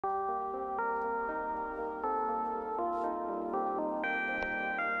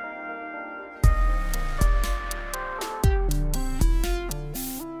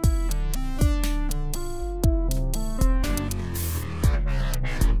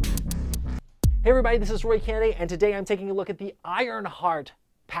Hey everybody, this is Cannaday, and today I'm taking a look at the Ironheart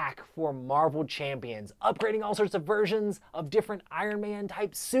pack for Marvel Champions, upgrading all sorts of versions of different Iron Man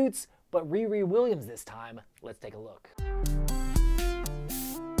type suits, but Riri Williams this time. Let's take a look.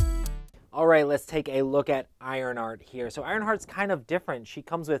 Alright, let's take a look at Ironheart here. So Ironheart's kind of different. She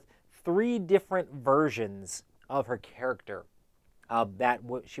comes with 3 different versions of her character that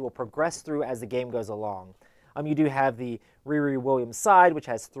she will progress through as the game goes along. You do have the Riri Williams side, which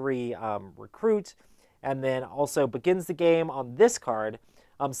has 3 recruits, and then also begins the game on this card.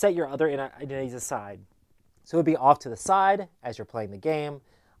 Set your other identities aside. So it would be off to the side as you're playing the game,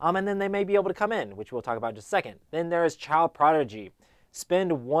 and then they may be able to come in, which we'll talk about in just a second. Then there is Child Prodigy.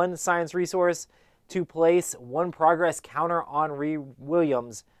 Spend 1 science resource to place 1 progress counter on Riri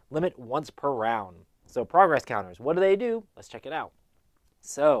Williams, limit once per round. So progress counters, what do? Let's check it out.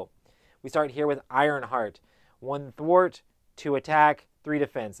 So we start here with Ironheart. 1 thwart, 2 attack, 3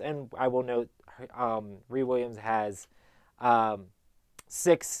 defense. And I will note Riri Williams has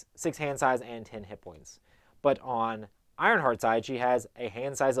 6 hand size and 10 hit points. But on Ironheart's side, she has a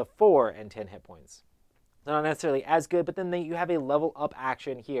hand size of 4 and 10 hit points. So not necessarily as good, but then you have a level up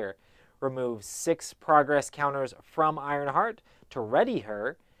action here. Remove 6 progress counters from Ironheart to ready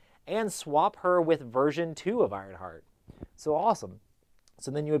her and swap her with version 2 of Ironheart. So awesome. So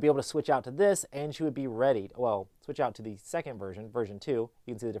then you would be able to switch out to this, and she would be ready. Well, switch out to the second version, version 2. You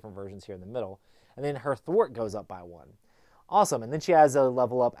can see the different versions here in the middle. And then her thwart goes up by 1. Awesome. And then she has a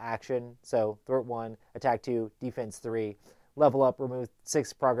level up action. So thwart 1, attack 2, defense 3. Level up, remove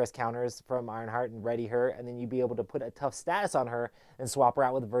 6 progress counters from Ironheart and ready her. And then you'd be able to put a tough status on her and swap her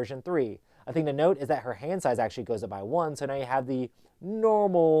out with version 3. A thing to note is that her hand size actually goes up by 1. So now you have the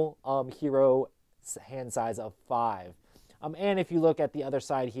normal hero hand size of 5. And if you look at the other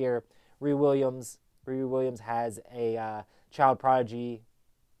side here, Riri Williams has a Child Prodigy.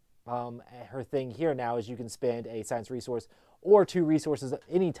 Her thing here now is you can spend a science resource or 2 resources of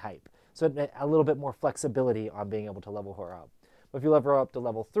any type. So a little bit more flexibility on being able to level her up. But if you level her up to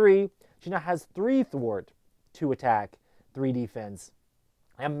level 3, she now has 3 thwart, 2 attack, 3 defense,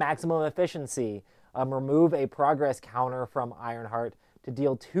 and maximum efficiency. Remove a progress counter from Ironheart to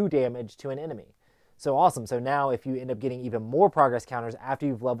deal 2 damage to an enemy. So awesome. So now if you end up getting even more progress counters after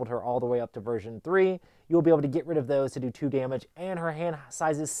you've leveled her all the way up to version 3, you'll be able to get rid of those to do 2 damage, and her hand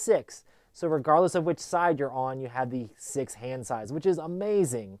size is 6. So regardless of which side you're on, you have the 6 hand size, which is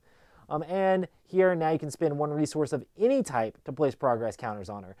amazing. And here now you can spend 1 resource of any type to place progress counters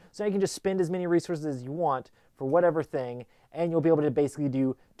on her. So now you can just spend as many resources as you want for whatever thing, and you'll be able to basically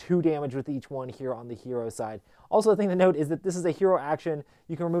do 2 damage with each one here on the hero side. Also, the thing to note is that this is a hero action.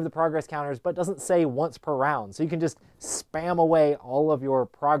 You can remove the progress counters, but it doesn't say once per round. So you can just spam away all of your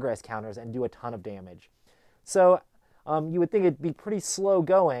progress counters and do a ton of damage. So you would think it'd be pretty slow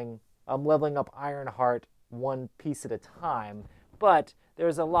going, leveling up Ironheart 1 piece at a time, but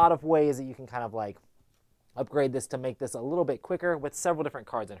there's a lot of ways that you can kind of like upgrade this to make this a little bit quicker with several different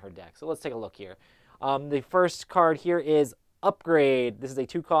cards in her deck. So let's take a look here. The first card here is Upgrade. This is a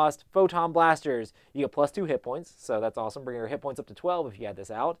 2-cost Photon Blasters. You get +2 hit points, so that's awesome. Bring your hit points up to 12 if you had this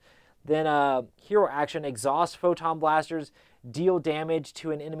out. Then Hero Action, Exhaust Photon Blasters. Deal damage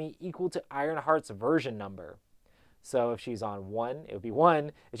to an enemy equal to Ironheart's version number. So if she's on 1, it would be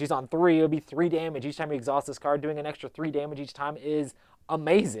 1. If she's on 3, it would be 3 damage. Each time you exhaust this card, doing an extra 3 damage each time is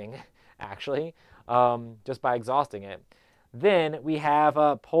amazing, actually, just by exhausting it. Then we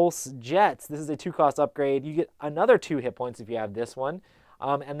have Pulse Jets. This is a 2-cost upgrade. You get another 2 hit points if you have this one.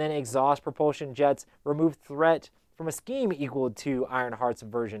 And then Exhaust Propulsion Jets. Remove threat from a scheme equal to Ironheart's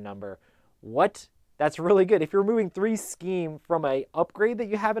version number. What? That's really good. If you're removing 3 scheme from a upgrade that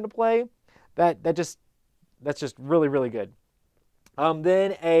you have into play, that's just really, really good.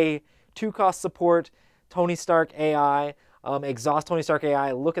 Then a 2-cost support, Tony Stark AI. Exhaust Tony Stark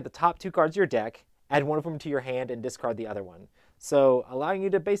AI. Look at the top 2 cards of your deck. Add 1 of them to your hand and discard the other one. So allowing you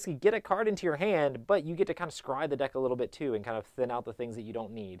to basically get a card into your hand, but you get to kind of scry the deck a little bit too and kind of thin out the things that you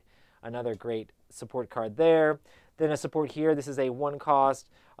don't need. Another great support card there. Then a support here. This is a 1-cost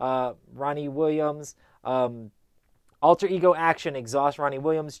Ronnie Williams. Alter Ego Action, Exhaust Ronnie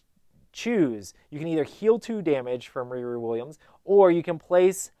Williams. Choose. You can either heal 2 damage from Riri Williams, or you can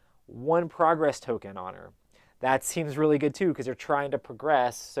place 1 progress token on her. That seems really good too, because you're trying to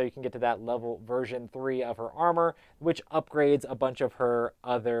progress so you can get to that level version 3 of her armor, which upgrades a bunch of her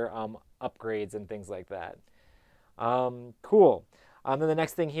other upgrades and things like that. Cool. Then the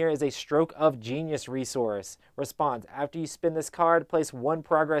next thing here is a Stroke of Genius resource. Response. After you spin this card, place 1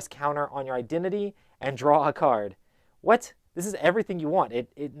 progress counter on your identity and draw a card. What? this is everything you want.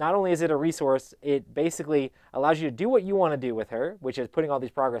 It not only is it a resource, it basically allows you to do what you want to do with her, which is putting all these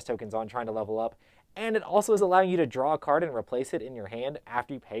progress tokens on, trying to level up. And it also is allowing you to draw a card and replace it in your hand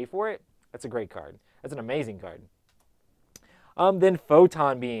after you pay for it. That's a great card. That's an amazing card. Then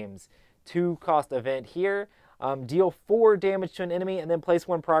Photon Beams. 2-cost event here. Deal 4 damage to an enemy and then place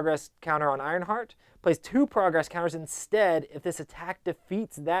 1 progress counter on Ironheart. Place 2 progress counters instead if this attack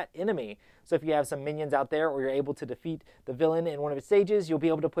defeats that enemy. So if you have some minions out there or you're able to defeat the villain in one of its stages, you'll be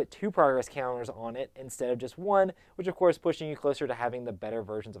able to put 2 progress counters on it instead of just 1, which of course pushing you closer to having the better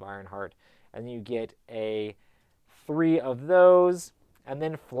versions of Ironheart. And you get a 3 of those. And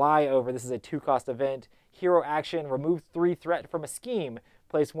then Flyover. This is a 2-cost event. Hero action, remove 3 threat from a scheme.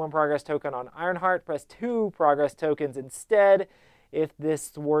 Place 1 progress token on Ironheart. Press 2 progress tokens instead if this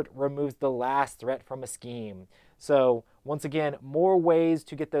thwart removes the last threat from a scheme. So once again, more ways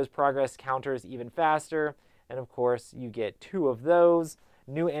to get those progress counters even faster. And of course, you get 2 of those.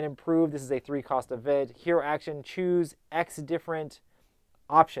 New and improved. This is a 3-cost event. Hero action, choose X different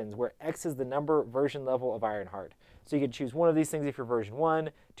options, where X is the number version level of Ironheart. So you can choose one of these things if you're version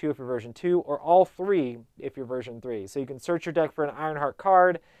 1, 2 if you're version 2, or all 3 if you're version 3. So you can search your deck for an Ironheart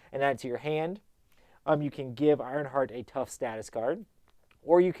card and add it to your hand. You can give Ironheart a tough status card,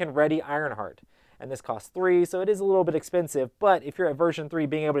 or you can ready Ironheart. And this costs 3, so it is a little bit expensive, but if you're at version 3,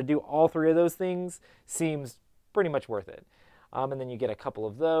 being able to do all 3 of those things seems pretty much worth it. And then you get a couple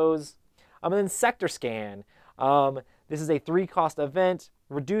of those. And then Sector Scan. This is a 3-cost event.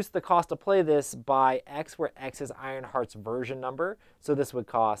 Reduce the cost to play this by X, where X is Ironheart's version number. So this would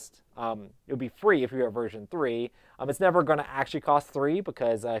cost, it would be free if you're at version 3. It's never going to actually cost 3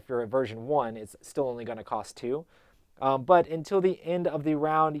 because if you're at version 1, it's still only going to cost 2. But until the end of the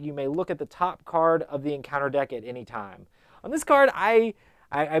round, you may look at the top card of the encounter deck at any time. On this card,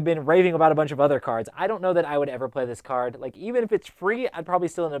 I've been raving about a bunch of other cards. I don't know that I would ever play this card. Like, even if it's free, I'd probably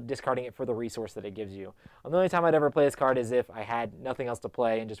still end up discarding it for the resource that it gives you. The only time I'd ever play this card is if I had nothing else to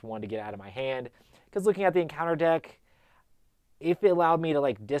play and just wanted to get it out of my hand. Because looking at the encounter deck, if it allowed me to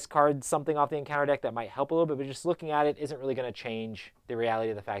like discard something off the encounter deck, that might help a little bit, but just looking at it isn't really going to change the reality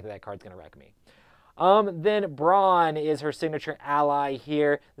of the fact that that card's going to wreck me. Then Brawn is her signature ally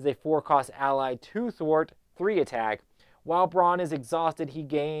here. This is a 4-cost ally, 2 thwart, 3 attack. While Brawn is exhausted, he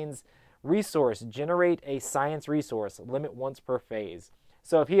gains resource. Generate a science resource. Limit once per phase.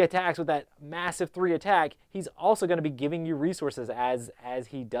 So if he attacks with that massive 3 attack, he's also going to be giving you resources as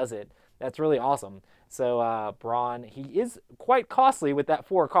he does it. That's really awesome. So Brawn, he is quite costly with that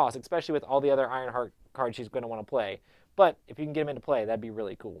 4 cost, especially with all the other Ironheart cards she's going to want to play. But if you can get him into play, that'd be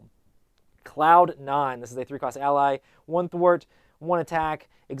really cool. Cloud9. This is a 3-cost ally. 1 thwart, 1 attack.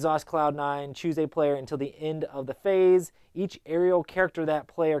 Exhaust Cloud9. Choose a player until the end of the phase. Each aerial character that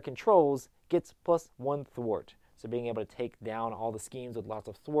player controls gets +1 thwart. So being able to take down all the schemes with lots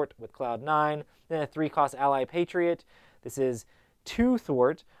of thwart with Cloud9. Then a 3-cost ally Patriot. This is 2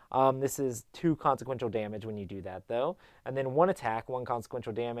 thwart. This is 2 consequential damage when you do that, though. And then 1 attack, 1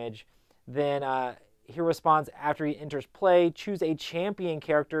 consequential damage. Then he responds after he enters play. Choose a champion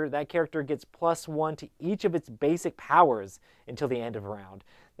character. That character gets +1 to each of its basic powers until the end of a round.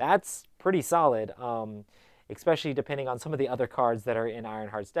 That's pretty solid, especially depending on some of the other cards that are in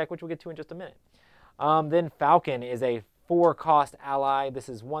Ironheart's deck, which we'll get to in just a minute. Then Falcon is a 4-cost ally. This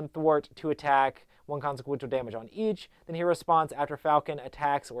is 1 thwart, 2 attack, 1 consequential damage on each. Then he responds after Falcon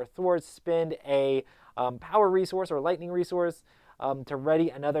attacks or thwarts. Spend a power resource or lightning resource to ready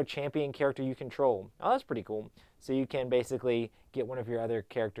another champion character you control. Oh, that's pretty cool. So you can basically get one of your other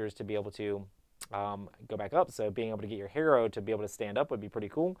characters to be able to go back up. So being able to get your hero to be able to stand up would be pretty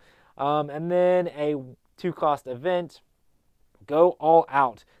cool. And then a 2-cost event, Go All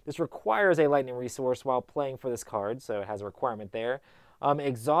Out. This requires a lightning resource while playing for this card, so it has a requirement there.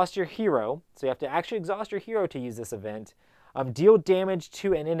 Exhaust your hero. So you have to actually exhaust your hero to use this event. Deal damage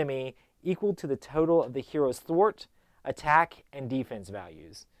to an enemy equal to the total of the hero's thwart, attack, and defense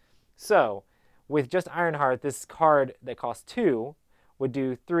values. So with just Ironheart, this card that costs 2 would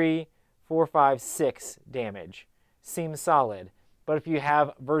do 3, 4, 5, 6 damage. Seems solid. But if you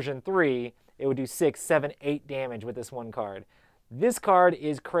have version 3, it would do 6, 7, 8 damage with this one card. This card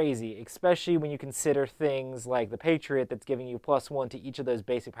is crazy, especially when you consider things like the Patriot that's giving you +1 to each of those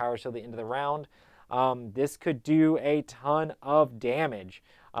basic powers till the end of the round. This could do a ton of damage,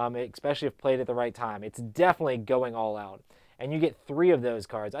 especially if played at the right time. It's definitely going all out. And you get 3 of those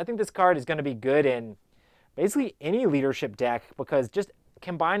cards. I think this card is going to be good in basically any leadership deck because just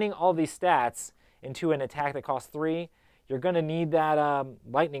combining all these stats into an attack that costs 3, you're going to need that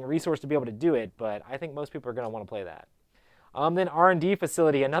lightning resource to be able to do it, but I think most people are going to want to play that. Then R&D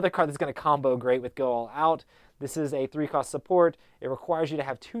Facility, another card that's going to combo great with Go All Out. This is a 3-cost support. It requires you to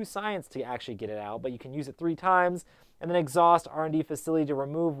have 2 science to actually get it out, but you can use it 3 times. And then exhaust R&D facility to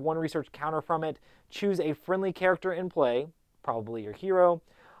remove 1 research counter from it. Choose a friendly character in play, probably your hero.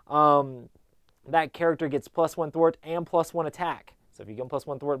 That character gets +1 thwart and +1 attack. So if you get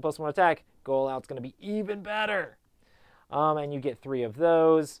 +1 thwart, +1 attack, go all out's going to be even better. And you get 3 of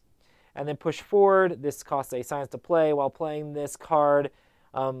those. And then push forward. This costs a science to play. While playing this card,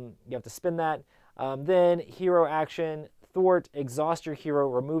 you have to spin that. Then hero action, thwart, exhaust your hero,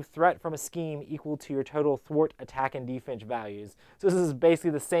 remove threat from a scheme equal to your total thwart, attack, and defense values. So this is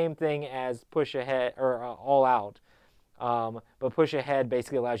basically the same thing as push ahead or all out. But push ahead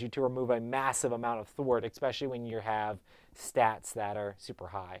basically allows you to remove a massive amount of thwart, especially when you have stats that are super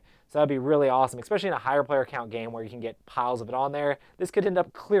high. So that'd be really awesome, especially in a higher player count game where you can get piles of it on there. This could end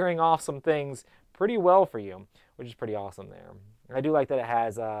up clearing off some things pretty well for you, which is pretty awesome there. And I do like that it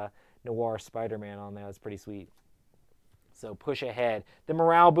has Noir Spider-Man on there. That's pretty sweet. So push ahead. The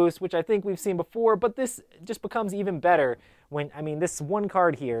morale boost, which I think we've seen before, but this just becomes even better when, I mean, this one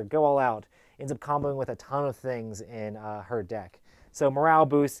card here, Go All Out, ends up comboing with a ton of things in her deck. So morale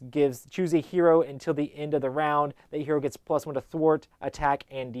boost gives, choose a hero until the end of the round. That hero gets +1 to thwart, attack,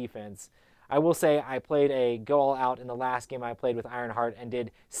 and defense. I will say I played a Go All Out in the last game I played with Ironheart and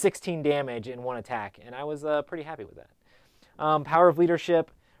did 16 damage in 1 attack, and I was pretty happy with that. Power of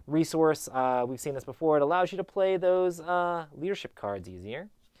Leadership, resource, we've seen this before. It allows you to play those leadership cards easier.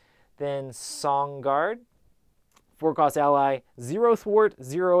 Then Song Guard, 4-cost ally, 0 thwart,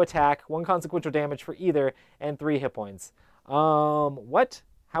 0 attack, 1 consequential damage for either, and 3 hit points. What?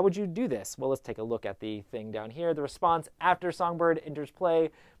 How would you do this? Well, let's take a look at the thing down here. The response after Songbird enters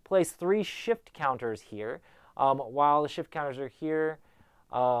play, place 3 shift counters here. While the shift counters are here,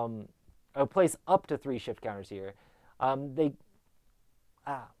 place up to 3 shift counters here. While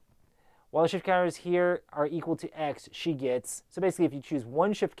the shift counters here are equal to X, she gets, so basically if you choose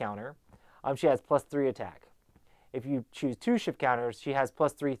 1 shift counter, she has +3 attack. If you choose 2 shift counters, she has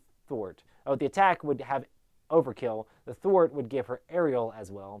 +3 thwart. The attack would have overkill. The thwart would give her aerial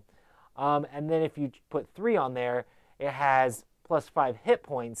as well. And then if you put 3 on there, it has +5 hit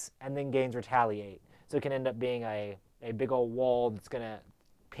points and then gains retaliate. So it can end up being a big old wall that's going to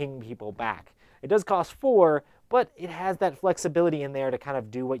ping people back. It does cost 4, but it has that flexibility in there to kind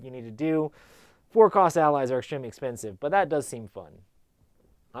of do what you need to do. 4-cost allies are extremely expensive, but that does seem fun.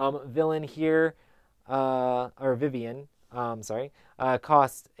 Villain here, or Vivian,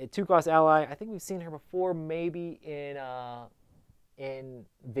 costs a 2-cost ally. I think we've seen her before, maybe in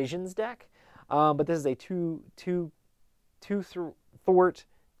Vision's deck. But this is a 2 thwart,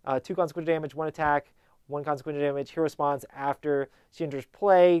 2 consequential damage, 1 attack, 1 consequential damage. Hero response after she enters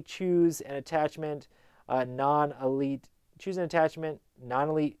play. Choose an attachment, non-elite. Choose an attachment,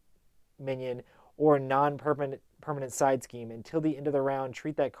 non-elite minion, or non-permanent side scheme. Until the end of the round,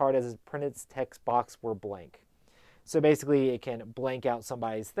 treat that card as if printed text box were blank. So basically, it can blank out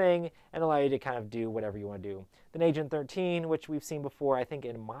somebody's thing and allow you to kind of do whatever you want to do. Then Agent 13, which we've seen before, I think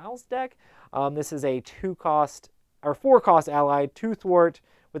in Miles' deck. This is a 2-cost or 4-cost ally, 2 thwart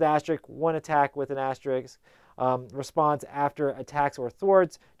with asterisk, 1 attack with an asterisk. Response after attacks or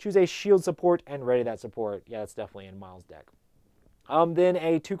thwarts. Choose a shield support and ready that support. Yeah, that's definitely in Miles' deck. Then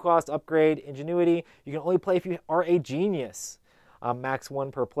a 2-cost upgrade, Ingenuity. You can only play if you are a genius. Max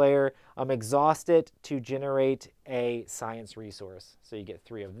 1 per player. Exhaust it to generate a science resource. So you get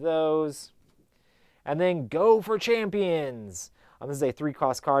 3 of those. And then Go for Champions. This is a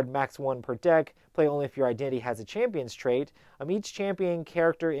 3-cost card, max 1 per deck. Play only if your identity has a champion's trait. Each champion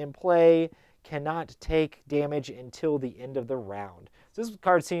character in play cannot take damage until the end of the round. So this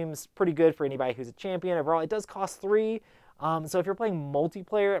card seems pretty good for anybody who's a champion. Overall, it does cost 3. So if you're playing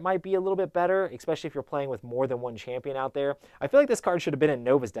multiplayer, it might be a little bit better, especially if you're playing with more than 1 champion out there. I feel like this card should have been in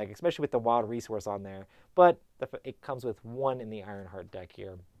Nova's deck, especially with the wild resource on there. But it comes with 1 in the Ironheart deck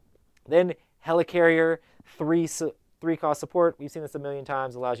here. Then Helicarrier, 3-cost support. We've seen this a million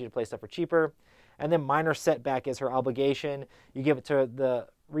times. Allows you to play stuff for cheaper. And then Minor Setback is her obligation. You give it to the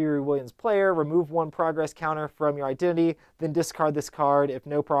Riri Williams player, remove 1 progress counter from your identity, then discard this card. If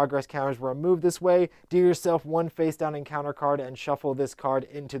no progress counters were removed this way, deal yourself 1 face-down encounter card and shuffle this card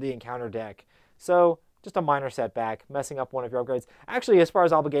into the encounter deck. So, just a minor setback, messing up one of your upgrades. Actually, as far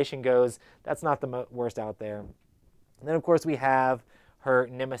as obligation goes, that's not the worst out there. And then, of course, we have her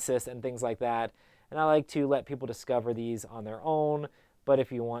Nemesis and things like that. And I like to let people discover these on their own, but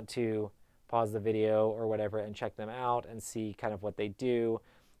if you want to pause the video or whatever and check them out and see kind of what they do,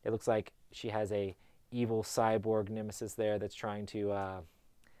 it looks like she has a evil cyborg nemesis there that's trying to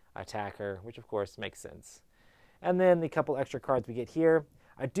attack her, which of course makes sense. And then the couple extra cards we get here.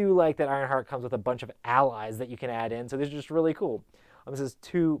 I do like that Ironheart comes with a bunch of allies that you can add in, so this is just really cool. This is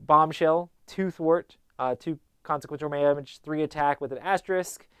 2 Bombshell, 2 Thwart, 2 consequential damage, 3 attack with an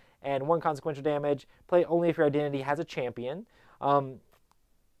asterisk, and 1 consequential damage. Play only if your identity has a champion.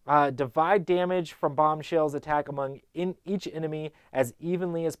 Divide damage from Bombshell's attack among each enemy as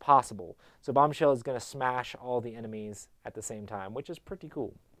evenly as possible. So Bombshell is going to smash all the enemies at the same time, which is pretty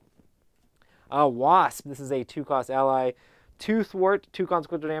cool. Wasp, this is a 2-cost ally. 2 Thwart, 2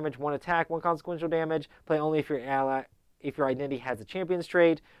 consequential damage, 1 attack, 1 consequential damage. Play only if your identity has a champion's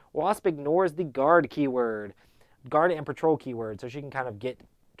trait. Wasp ignores the guard keyword. Guard and patrol keyword, so she can kind of get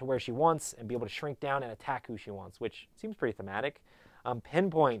to where she wants and be able to shrink down and attack who she wants, which seems pretty thematic.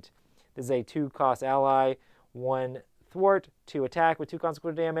 Pinpoint, this is a 2-cost ally. 1 Thwart, 2 attack with 2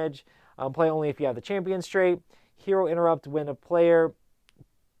 consequential damage. Play only if you have the champion's trait. Hero interrupt when a player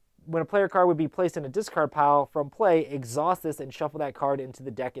card would be placed in a discard pile from play, exhaust this and shuffle that card into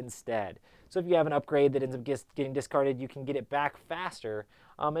the deck instead. So if you have an upgrade that ends up getting discarded, you can get it back faster.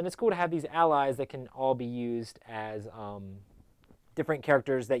 And it's cool to have these allies that can all be used as different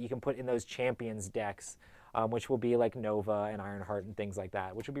characters that you can put in those champions decks, which will be like Nova and Ironheart and things like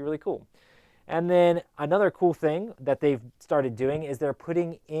that, which would be really cool. And then another cool thing that they've started doing is they're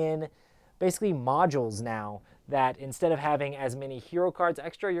putting in basically modules now that instead of having as many hero cards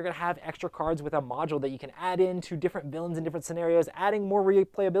extra, you're going to have extra cards with a module that you can add in to different villains in different scenarios, adding more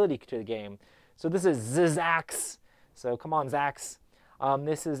replayability to the game. So this is Zax. So come on, Zax.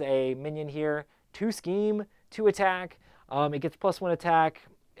 This is a minion here. 2 scheme, 2 attack. It gets +1 attack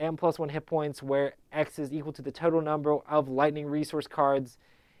and +1 hit points, where X is equal to the total number of lightning resource cards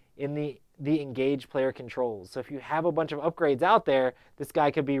in the engaged player controls. So if you have a bunch of upgrades out there, this guy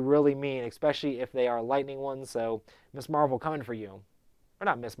could be really mean, especially if they are lightning ones. So Miss Marvel coming for you. Or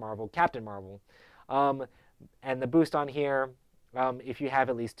not Miss Marvel, Captain Marvel. And the boost on here, if you have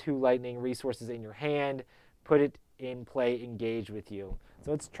at least 2 lightning resources in your hand, put it in play engaged with you.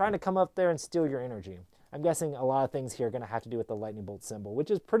 So it's trying to come up there and steal your energy. I'm guessing a lot of things here are going to have to do with the lightning bolt symbol,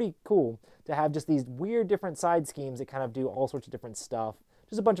 which is pretty cool to have just these weird different side schemes that kind of do all sorts of different stuff.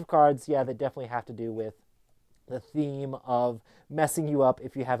 Just a bunch of cards, yeah, that definitely have to do with the theme of messing you up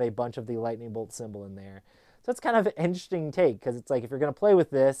if you have a bunch of the lightning bolt symbol in there. So it's kind of an interesting take, because it's like if you're going to play with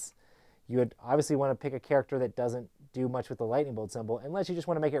this, you would obviously want to pick a character that doesn't do much with the lightning bolt symbol, unless you just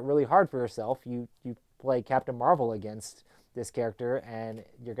want to make it really hard for yourself. You play Captain Marvel against this character, and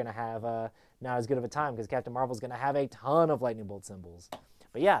you're going to have not as good of a time, because Captain Marvel is going to have a ton of lightning bolt symbols.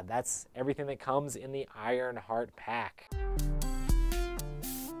 But yeah, that's everything that comes in the Ironheart pack.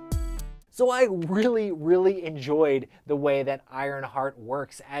 So I really, really enjoyed the way that Ironheart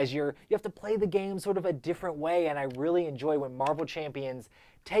works, as you have to play the game sort of a different way, and I really enjoy when Marvel Champions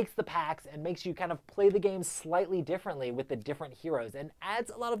takes the packs and makes you kind of play the game slightly differently with the different heroes and adds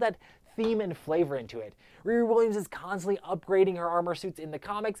a lot of that theme and flavor into it. Riri Williams is constantly upgrading her armor suits in the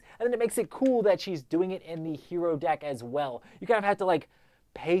comics, and then it makes it cool that she's doing it in the hero deck as well. You kind of have to like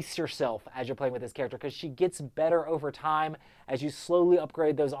pace yourself as you're playing with this character, because she gets better over time as you slowly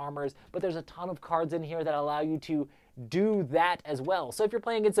upgrade those armors, but there's a ton of cards in here that allow you to do that as well. So if you're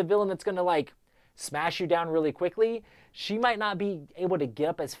playing against a villain that's going to like smash you down really quickly, she might not be able to get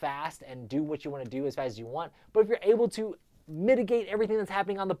up as fast and do what you want to do as fast as you want, but if you're able to mitigate everything that's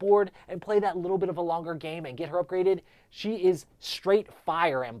happening on the board and play that little bit of a longer game and get her upgraded, she is straight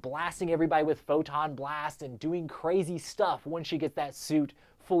fire and blasting everybody with photon blast and doing crazy stuff once she gets that suit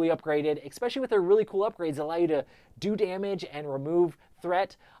fully upgraded, especially with her really cool upgrades that allow you to do damage and remove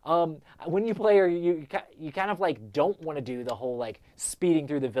threat. When you play her, you kind of like don't want to do the whole like speeding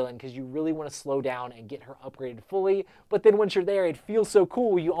through the villain, because you really want to slow down and get her upgraded fully. But then once you're there, it feels so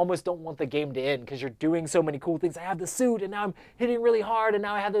cool, you almost don't want the game to end, because you're doing so many cool things. I have the suit, and now I'm hitting really hard, and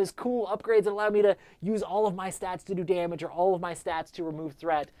now I have those cool upgrades that allow me to use all of my stats to do damage or all of my stats to remove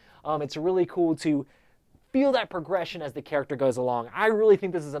threat. It's really cool to feel that progression as the character goes along. I really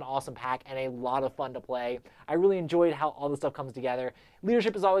think this is an awesome pack and a lot of fun to play. I really enjoyed how all this stuff comes together.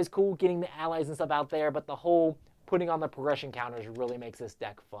 Leadership is always cool, getting the allies and stuff out there, but the whole putting on the progression counters really makes this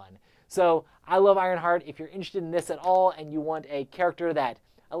deck fun. So I love Ironheart. If you're interested in this at all and you want a character that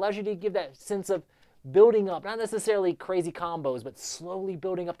allows you to give that sense of building up, not necessarily crazy combos, but slowly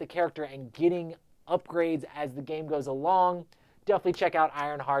building up the character and getting upgrades as the game goes along, definitely check out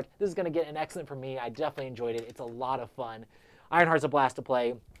Ironheart. This is going to get an excellent from me. I definitely enjoyed it. It's a lot of fun. Ironheart's a blast to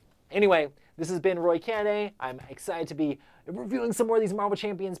play. Anyway, This has been Roy Cannaday. I'm excited to be reviewing some more of these Marvel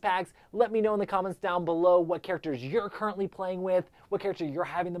Champions packs. Let me know in the comments down below what characters you're currently playing with, what character you're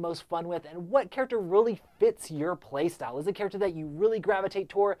having the most fun with, and what character really fits your playstyle. Is it a character that you really gravitate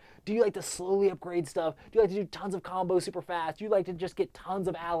toward? Do you like to slowly upgrade stuff? Do you like to do tons of combos super fast? Do you like to just get tons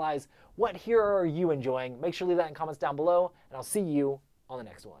of allies? What hero are you enjoying? Make sure to leave that in comments down below, and I'll see you on the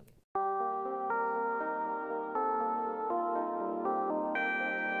next one.